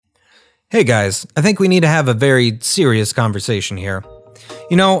Hey guys, I think we need to have a very serious conversation here.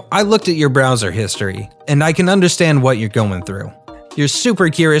 You know, I looked at your browser history, and I can understand what you're going through. You're super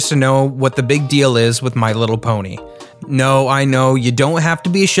curious to know what the big deal is with My Little Pony. No, I know, you don't have to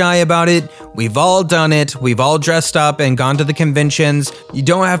be shy about it. We've all done it. We've all dressed up and gone to the conventions. You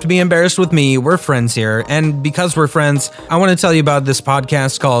don't have to be embarrassed with me. We're friends here. And because we're friends, I want to tell you about this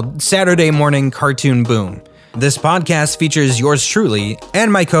podcast called Saturday Morning Cartoon Boom. This podcast features yours truly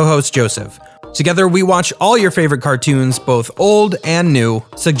and my co-host Joseph. Together, we watch all your favorite cartoons, both old and new,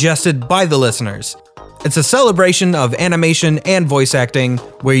 suggested by the listeners. It's a celebration of animation and voice acting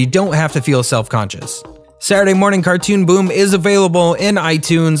where you don't have to feel self-conscious. Saturday Morning Cartoon Boom is available in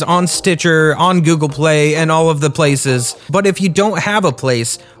iTunes, on Stitcher, on Google Play, and all of the places. But if you don't have a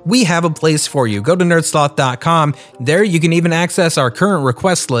place, we have a place for you. Go to nerdsloth.com. There you can even access our current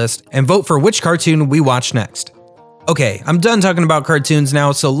request list and vote for which cartoon we watch next. Okay, I'm done talking about cartoons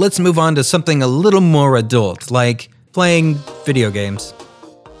now, so let's move on to something a little more adult, like playing video games.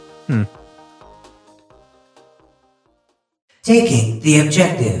 Taking the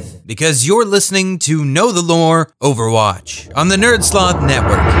objective. Because you're listening to Know the Lore Overwatch on the Nerd Sloth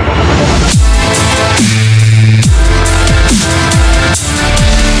Network.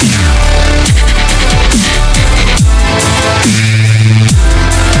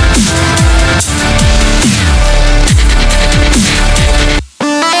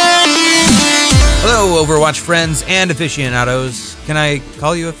 Hello, Overwatch friends and aficionados. Can I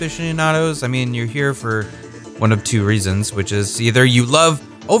call you aficionados? I mean, you're here for one of two reasons, which is either you love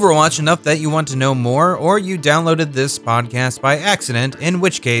Overwatch enough that you want to know more, or you downloaded this podcast by accident, in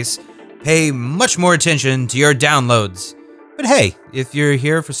which case, pay much more attention to your downloads. But hey, if you're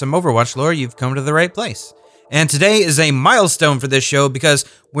here for some Overwatch lore, you've come to the right place. And today is a milestone for this show because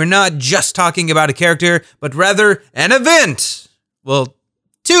we're not just talking about a character, but rather an event. Well,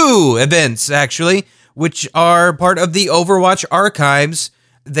 two events, actually, which are part of the Overwatch archives.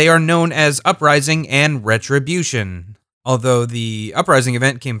 They are known as Uprising and Retribution. Although the Uprising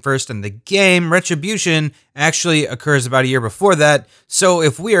event came first in the game, Retribution actually occurs about a year before that. So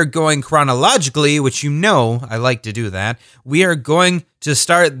if we are going chronologically, which you know I like to do that, we are going to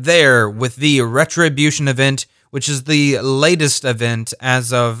start there with the Retribution event, which is the latest event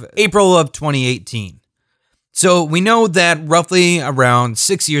as of April of 2018. So we know that roughly around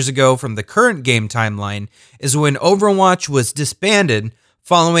 6 years ago from the current game timeline is when Overwatch was disbanded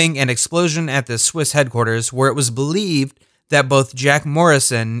following an explosion at the Swiss headquarters where it was believed that both Jack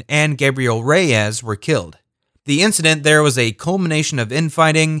Morrison and Gabriel Reyes were killed. The incident there was a culmination of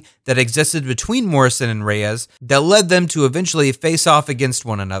infighting that existed between Morrison and Reyes that led them to eventually face off against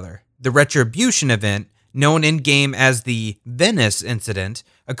one another. The Retribution event, known in-game as the Venice incident,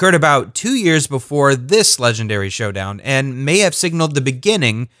 occurred about 2 years before this legendary showdown and may have signaled the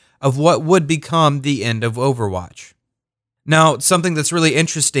beginning of what would become the end of Overwatch. Now, something that's really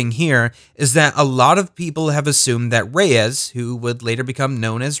interesting here is that a lot of people have assumed that Reyes, who would later become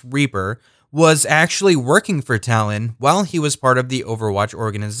known as Reaper, was actually working for Talon while he was part of the Overwatch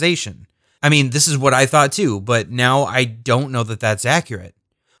organization. I mean, this is what I thought too, but now I don't know that that's accurate.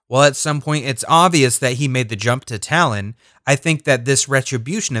 While at some point it's obvious that he made the jump to Talon, I think that this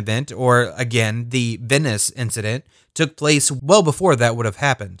Retribution event, or again, the Venice incident, took place well before that would have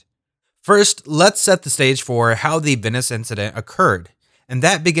happened. First, let's set the stage for how the Venice incident occurred, and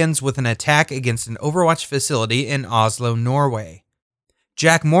that begins with an attack against an Overwatch facility in Oslo, Norway.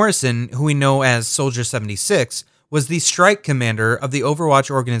 Jack Morrison, who we know as Soldier 76, was the strike commander of the Overwatch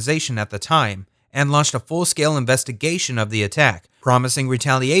organization at the time, and launched a full-scale investigation of the attack, promising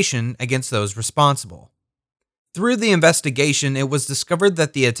retaliation against those responsible. Through the investigation, it was discovered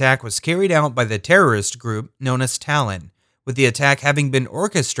that the attack was carried out by the terrorist group known as Talon, with the attack having been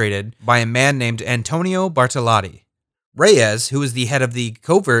orchestrated by a man named Antonio Bartolotti. Reyes, who is the head of the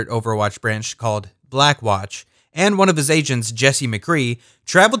covert Overwatch branch called Blackwatch, and one of his agents, Jesse McCree,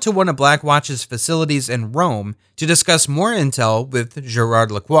 traveled to one of Blackwatch's facilities in Rome to discuss more intel with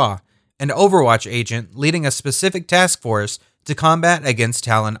Gerard Lacroix, an Overwatch agent leading a specific task force to combat against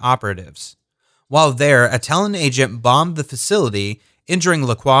Talon operatives. While there, a Talon agent bombed the facility, injuring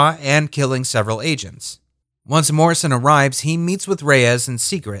Lacroix and killing several agents. Once Morrison arrives, he meets with Reyes in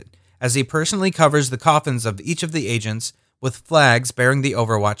secret, as he personally covers the coffins of each of the agents with flags bearing the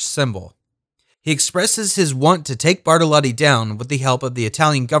Overwatch symbol. He expresses his want to take Bartolotti down with the help of the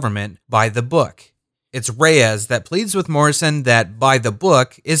Italian government by the book. It's Reyes that pleads with Morrison that by the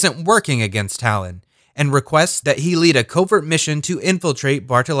book isn't working against Talon, and requests that he lead a covert mission to infiltrate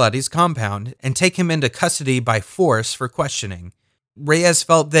Bartolotti's compound and take him into custody by force for questioning. Reyes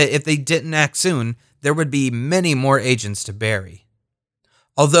felt that if they didn't act soon, there would be many more agents to bury.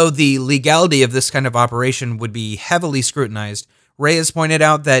 Although the legality of this kind of operation would be heavily scrutinized, Reyes pointed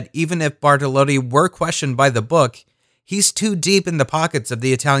out that even if Bartolotti were questioned by the book, he's too deep in the pockets of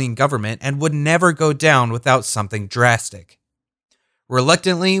the Italian government and would never go down without something drastic.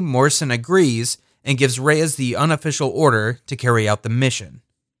 Reluctantly, Morrison agrees and gives Reyes the unofficial order to carry out the mission.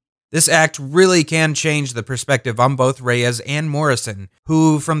 This act really can change the perspective on both Reyes and Morrison,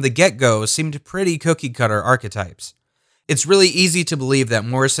 who from the get-go seemed pretty cookie-cutter archetypes. It's really easy to believe that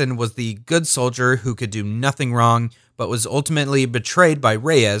Morrison was the good soldier who could do nothing wrong, but was ultimately betrayed by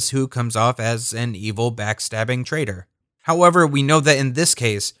Reyes, who comes off as an evil, backstabbing traitor. However, we know that in this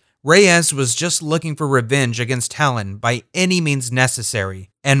case, Reyes was just looking for revenge against Talon by any means necessary,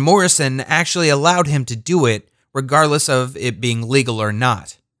 and Morrison actually allowed him to do it, regardless of it being legal or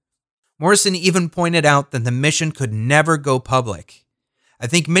not. Morrison even pointed out that the mission could never go public. I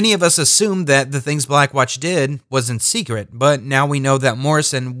think many of us assumed that the things Blackwatch did was in secret, but now we know that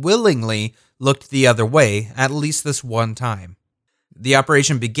Morrison willingly looked the other way, at least this one time. The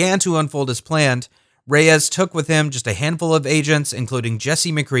operation began to unfold as planned. Reyes took with him just a handful of agents, including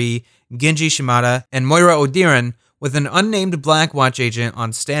Jesse McCree, Genji Shimada, and Moira O'Dearn, with an unnamed Blackwatch agent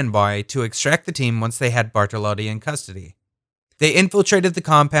on standby to extract the team once they had Bartolotti in custody. They infiltrated the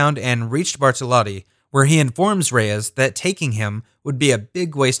compound and reached Bartolotti, where he informs Reyes that taking him would be a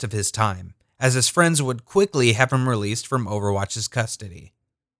big waste of his time, as his friends would quickly have him released from Overwatch's custody.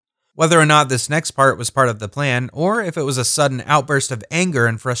 Whether or not this next part was part of the plan, or if it was a sudden outburst of anger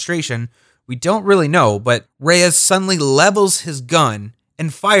and frustration, we don't really know, but Reyes suddenly levels his gun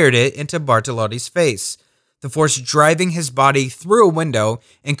and fired it into Bartolotti's face, the force driving his body through a window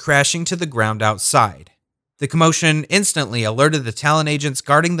and crashing to the ground outside. The commotion instantly alerted the Talon agents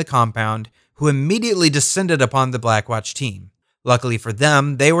guarding the compound, who immediately descended upon the Blackwatch team. Luckily for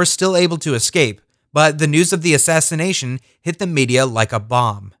them, they were still able to escape, but the news of the assassination hit the media like a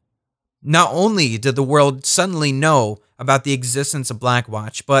bomb. Not only did the world suddenly know about the existence of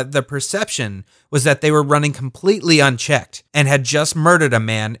Blackwatch, but the perception was that they were running completely unchecked and had just murdered a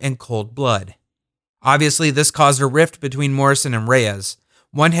man in cold blood. Obviously, this caused a rift between Morrison and Reyes.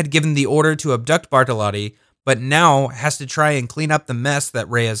 One had given the order to abduct Bartolotti, but now has to try and clean up the mess that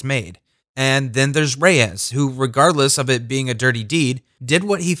Reyes made. And then there's Reyes, who, regardless of it being a dirty deed, did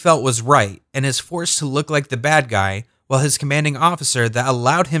what he felt was right and is forced to look like the bad guy, while his commanding officer that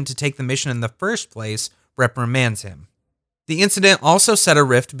allowed him to take the mission in the first place reprimands him. The incident also set a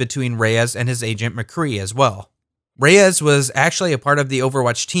rift between Reyes and his agent McCree as well. Reyes was actually a part of the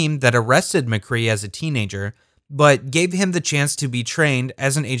Overwatch team that arrested McCree as a teenager, but gave him the chance to be trained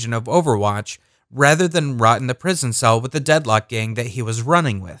as an agent of Overwatch rather than rot in the prison cell with the Deadlock gang that he was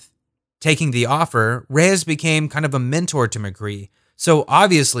running with. Taking the offer, Reyes became kind of a mentor to McCree, so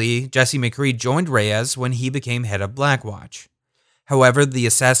obviously Jesse McCree joined Reyes when he became head of Blackwatch. However, the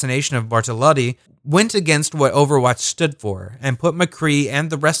assassination of Bartolotti went against what Overwatch stood for and put McCree and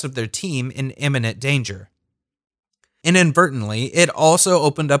the rest of their team in imminent danger. Inadvertently, it also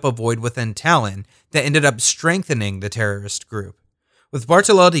opened up a void within Talon that ended up strengthening the terrorist group. With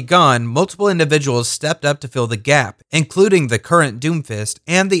Bartolotti gone, multiple individuals stepped up to fill the gap, including the current Doomfist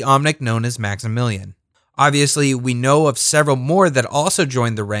and the Omnic known as Maximilian. Obviously, we know of several more that also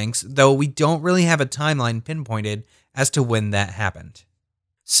joined the ranks, though we don't really have a timeline pinpointed as to when that happened.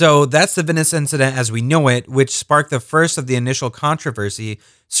 So that's the Venice incident as we know it, which sparked the first of the initial controversy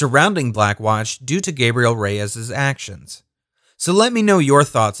surrounding Blackwatch due to Gabriel Reyes' actions. So let me know your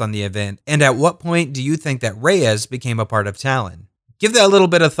thoughts on the event, and at what point do you think that Reyes became a part of Talon? Give that a little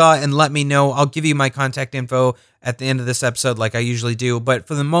bit of thought and let me know. I'll give you my contact info at the end of this episode like I usually do, but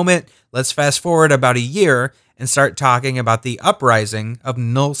for the moment, let's fast forward about a year and start talking about the uprising of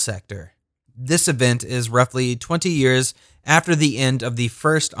Null Sector. This event is roughly 20 years after the end of the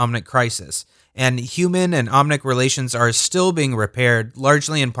first Omnic crisis, and human and Omnic relations are still being repaired,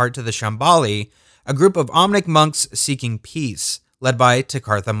 largely in part to the Shambali, a group of Omnic monks seeking peace, led by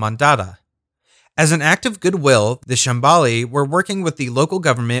Takartha Mandata. As an act of goodwill, the Shambali were working with the local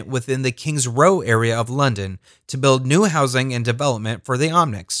government within the King's Row area of London to build new housing and development for the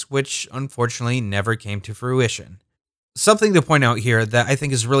Omnics, which unfortunately never came to fruition. Something to point out here that I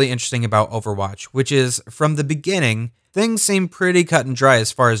think is really interesting about Overwatch, which is, from the beginning, things seem pretty cut and dry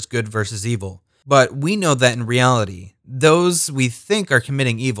as far as good versus evil. But we know that in reality, those we think are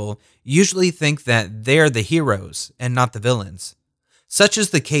committing evil usually think that they're the heroes and not the villains. Such is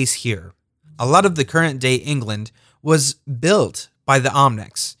the case here. A lot of the current day England was built by the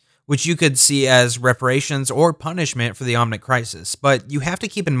Omnics, which you could see as reparations or punishment for the Omnic crisis, but you have to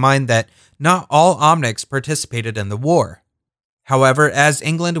keep in mind that not all Omnics participated in the war. However, as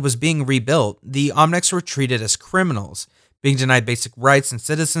England was being rebuilt, the Omnics were treated as criminals, being denied basic rights and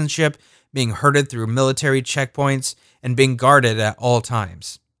citizenship, being herded through military checkpoints, and being guarded at all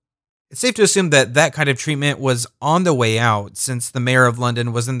times. It's safe to assume that that kind of treatment was on the way out, since the mayor of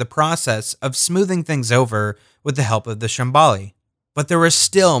London was in the process of smoothing things over with the help of the Shambali. But there were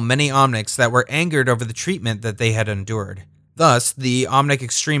still many Omnics that were angered over the treatment that they had endured. Thus, the Omnic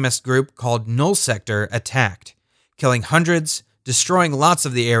extremist group called Null Sector attacked, killing hundreds, destroying lots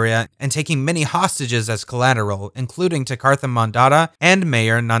of the area, and taking many hostages as collateral, including Takartha Mandata and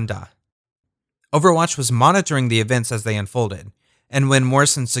Mayor Nanda. Overwatch was monitoring the events as they unfolded, and when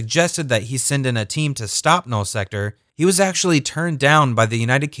Morrison suggested that he send in a team to stop Null Sector, he was actually turned down by the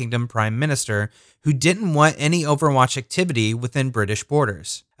United Kingdom Prime Minister, who didn't want any Overwatch activity within British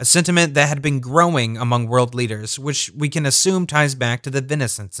borders, a sentiment that had been growing among world leaders, which we can assume ties back to the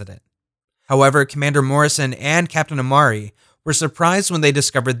Venice incident. However, Commander Morrison and Captain Amari were surprised when they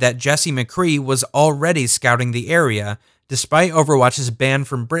discovered that Jesse McCree was already scouting the area, despite Overwatch's ban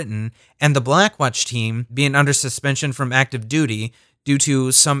from Britain and the Blackwatch team being under suspension from active duty due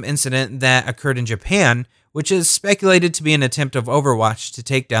to some incident that occurred in Japan, which is speculated to be an attempt of Overwatch to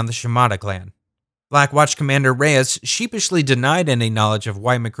take down the Shimada clan. Blackwatch Commander Reyes sheepishly denied any knowledge of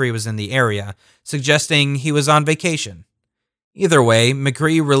why McCree was in the area, suggesting he was on vacation. Either way,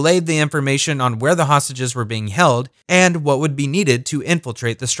 McCree relayed the information on where the hostages were being held and what would be needed to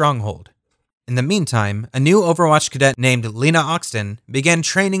infiltrate the stronghold. In the meantime, a new Overwatch cadet named Lena Oxton began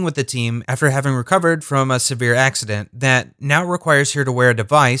training with the team after having recovered from a severe accident that now requires her to wear a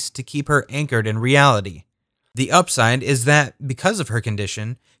device to keep her anchored in reality. The upside is that, because of her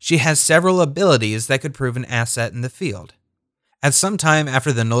condition, she has several abilities that could prove an asset in the field. At some time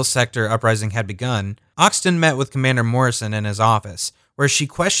after the Null Sector uprising had begun, Oxton met with Commander Morrison in his office, where she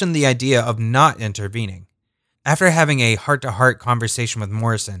questioned the idea of not intervening. After having a heart-to-heart conversation with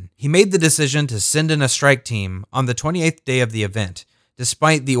Morrison, he made the decision to send in a strike team on the 28th day of the event,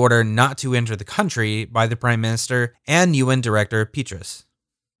 despite the order not to enter the country by the Prime Minister and UN Director Petrus.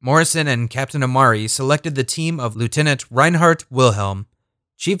 Morrison and Captain Amari selected the team of Lieutenant Reinhard Wilhelm,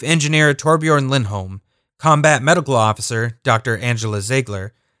 Chief Engineer Torbjorn Lindholm, Combat Medical Officer Dr. Angela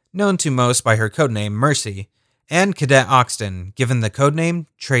Ziegler, known to most by her codename Mercy, and Cadet Oxton, given the codename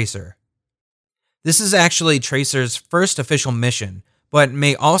Tracer. This is actually Tracer's first official mission, but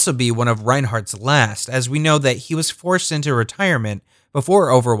may also be one of Reinhardt's last, as we know that he was forced into retirement before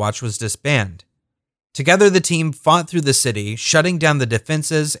Overwatch was disbanded. Together, the team fought through the city, shutting down the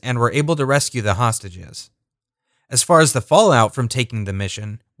defenses, and were able to rescue the hostages. As far as the fallout from taking the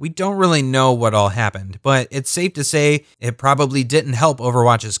mission, we don't really know what all happened, but it's safe to say it probably didn't help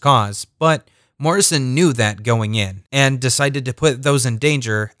Overwatch's cause, but Morrison knew that going in, and decided to put those in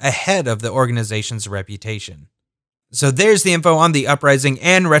danger ahead of the organization's reputation. So there's the info on the Uprising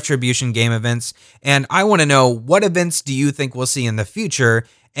and Retribution game events, and I want to know, what events do you think we'll see in the future,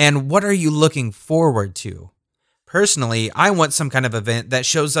 and what are you looking forward to? Personally, I want some kind of event that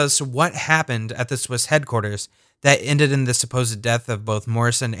shows us what happened at the Swiss headquarters that ended in the supposed death of both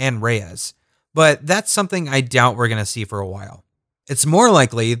Morrison and Reyes, but that's something I doubt we're going to see for a while. It's more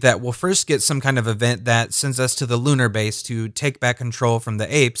likely that we'll first get some kind of event that sends us to the lunar base to take back control from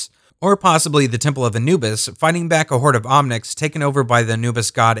the apes, or possibly the Temple of Anubis, fighting back a horde of Omnics taken over by the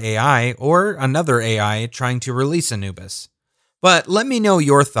Anubis god AI, or another AI trying to release Anubis. But let me know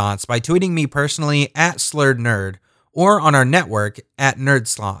your thoughts by tweeting me personally at SlurredNerd, or on our network at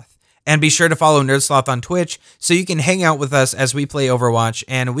NerdSloth. And be sure to follow NerdSloth on Twitch so you can hang out with us as we play Overwatch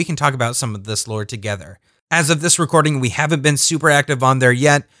and we can talk about some of this lore together. As of this recording, we haven't been super active on there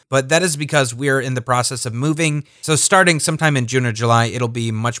yet, but that is because we're in the process of moving. So starting sometime in June or July, it'll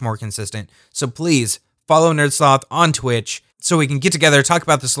be much more consistent. So please follow NerdSloth on Twitch so we can get together, talk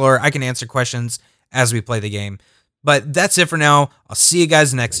about this lore. I can answer questions as we play the game. But that's it for now. I'll see you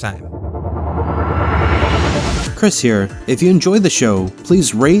guys next time. Chris here. If you enjoyed the show,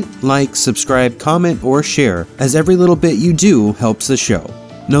 please rate, like, subscribe, comment, or share, as every little bit you do helps the show.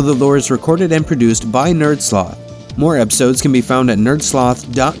 Know the Lore is recorded and produced by NerdSloth. More episodes can be found at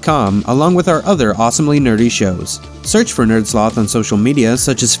nerdsloth.com, along with our other awesomely nerdy shows. Search for NerdSloth on social media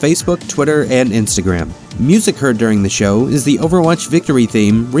such as Facebook, Twitter, and Instagram. Music heard during the show is the Overwatch Victory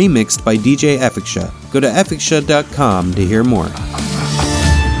theme remixed by DJ Effiksha. Go to effiksha.com to hear more.